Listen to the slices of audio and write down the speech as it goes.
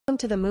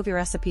to the Movie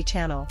Recipe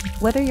channel.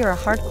 Whether you're a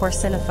hardcore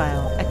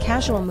cinephile, a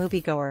casual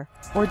moviegoer,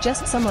 or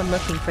just someone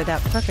looking for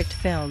that perfect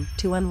film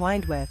to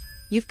unwind with,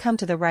 you've come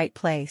to the right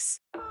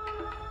place.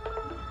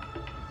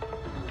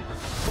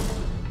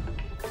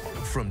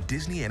 From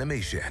Disney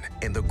Animation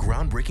and the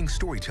groundbreaking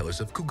storytellers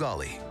of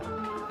Kugali.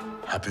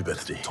 Happy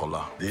birthday,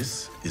 Tola.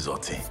 This is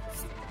Oti.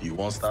 You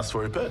want stars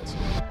for a pet?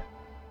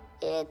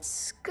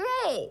 It's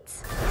great.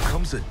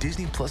 Comes a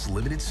Disney Plus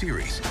limited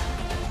series.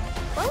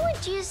 What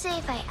would you say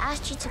if I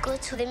asked you to go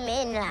to the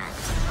mainland?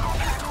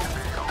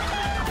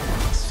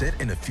 Set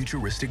in a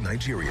futuristic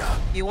Nigeria.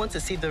 You want to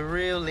see the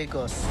real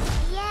Lagos?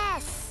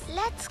 Yes,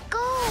 let's go.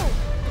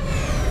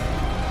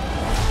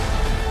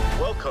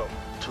 Welcome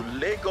to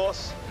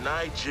Lagos,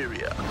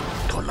 Nigeria.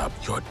 Tola,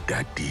 your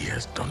daddy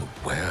has done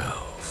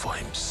well for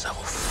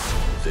himself.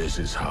 This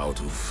is how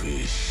to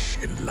fish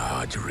in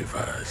large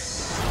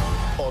rivers.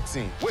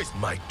 Oti, where's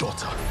my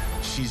daughter?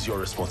 She's your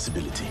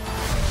responsibility.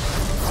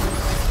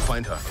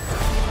 Find her.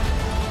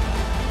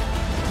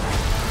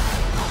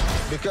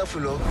 Be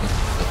careful, oh.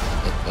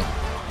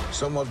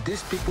 Some of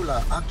these people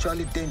are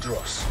actually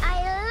dangerous.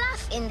 I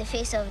laugh in the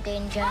face of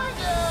danger.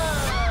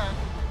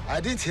 I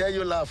didn't hear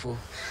you laugh, oh.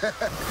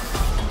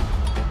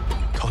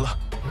 Tola,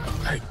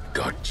 I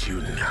got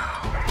you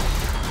now.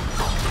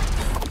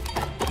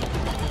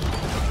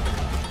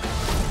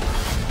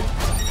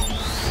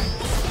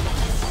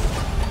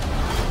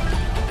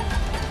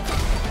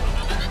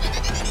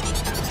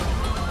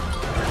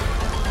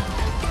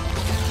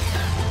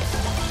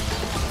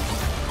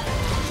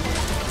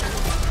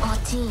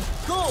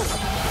 Go!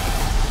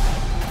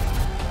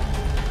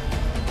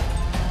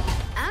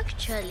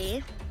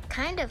 Actually,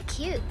 kind of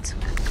cute.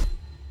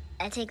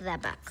 I take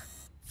that back.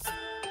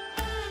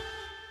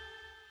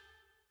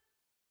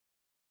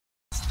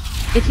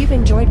 If you've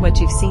enjoyed what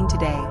you've seen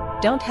today,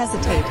 don't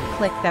hesitate to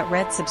click that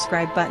red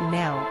subscribe button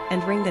now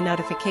and ring the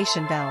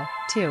notification bell,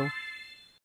 too.